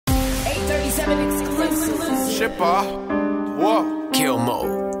Shipper, whoa. Kill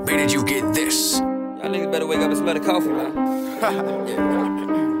Mo, where did you get this? Y'all niggas better wake up and smell the coffee, man.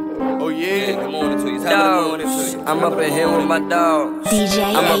 Oh yeah. Good morning to you. Dawgs. I'm up in here with my dog. DJ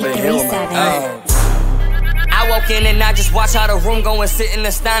I'm up in here with my dog. I walk in and I just watch how the room go and sit in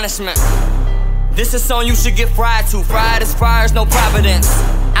astonishment. This is song you should get fried to. Fried as fires, no providence.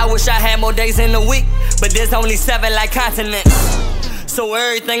 I wish I had more days in the week, but there's only 7 like continents. So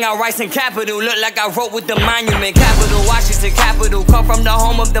everything I write's in capital, look like I wrote with the monument. Capital, Washington capital, come from the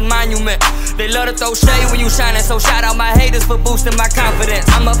home of the monument. They love to throw shade when you shining, so shout out my haters for boosting my confidence.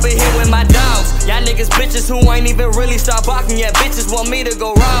 I'm up in here with my dogs. Y'all niggas bitches who ain't even really start barking yet. Bitches want me to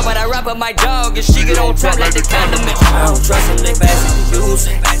go raw, but I rap with my dog and she get on top like the condiment. I don't trust them, they fast to use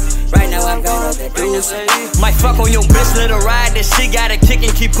it. Right now I'm going up that deuce. Might fuck on your bitch, let her ride that she got a kick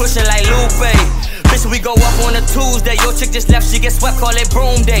and keep pushing like Lupe. Bitch, we go up on a Tuesday. Your chick just left, she get swept, call it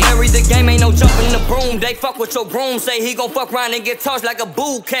broom day. Marry the game, ain't no jumping the broom day. Fuck what your broom say, he gon' fuck around and get tossed like a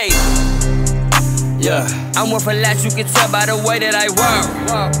bouquet. Yeah, I'm worth a lot, you can tell by the way that I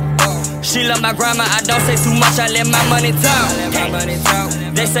work. She love my grandma, I don't say too much, I let my money talk.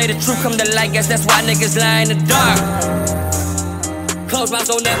 They say the truth come to light, guess that's why niggas lie in the dark. Close mouths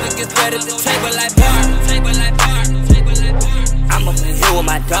don't never get fed at the table like bar. I'm up in here with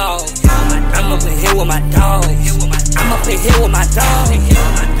my dog. I'm up in here with my dog. I'm up in here with my dog.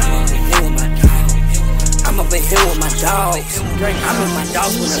 I'm up in here with my dog. I'm with my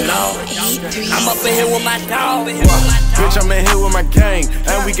dog with the law. I'm up in here with my dog. Bitch, I'm in here with my gang,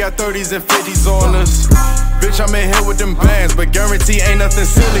 and we got 30s and 50s on us. Bitch, I'm in here with them bands, but guarantee ain't nothing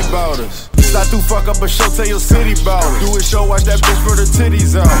silly about us. Stop to fuck up a show, tell your city bout it. Do a show, watch that bitch for the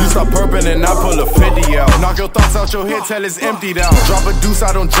titties out. You stop purping and I pull a 50 out. Knock your thoughts out your head till it's emptied out. Drop a deuce,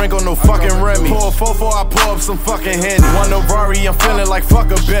 I don't drink on no fucking Remy. Pour a 4-4, I pour up some fucking Henny. Want no Rari, I'm feeling like fuck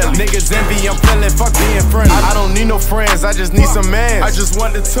a Bentley. Niggas envy, I'm feeling fuck being friendly. I don't need no friends, I just need some mans. I just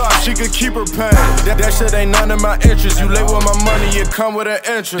want to talk, she could keep her pen. That shit ain't none of my interest. You late with my money, it come with an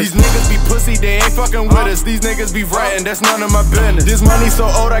interest. These niggas be pussy, they ain't fucking with us. These niggas be writing, that's none of my business. This money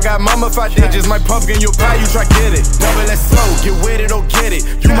so old, I got mummified digits. My pumpkin, your pie, you try get it. Double that slow, get with it or get it.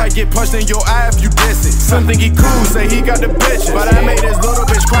 You might get punched in your eye if you diss it. Some think he cool, say he got the bitches, but I made this little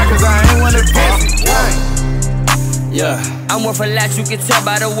bitch cry cause I ain't wanna visit. Yeah, I'm worth a lot, you can tell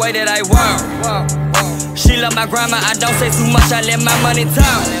by the way that I work. She love my grandma, I don't say too much, I let my money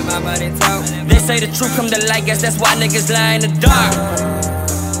talk. They say the truth come to light, guess that's why niggas lie in the dark.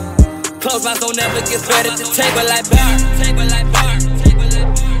 Close mouths don't ever get fed at the table like bar.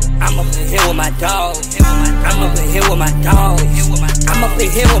 I'm up in here with my dog. I'm up in here with my dog. I'm up in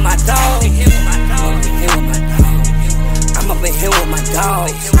here with my dog. I'm up in here with my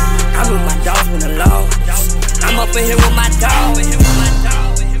dog. I'm with my dogs with the law. I'm up in here with my dog.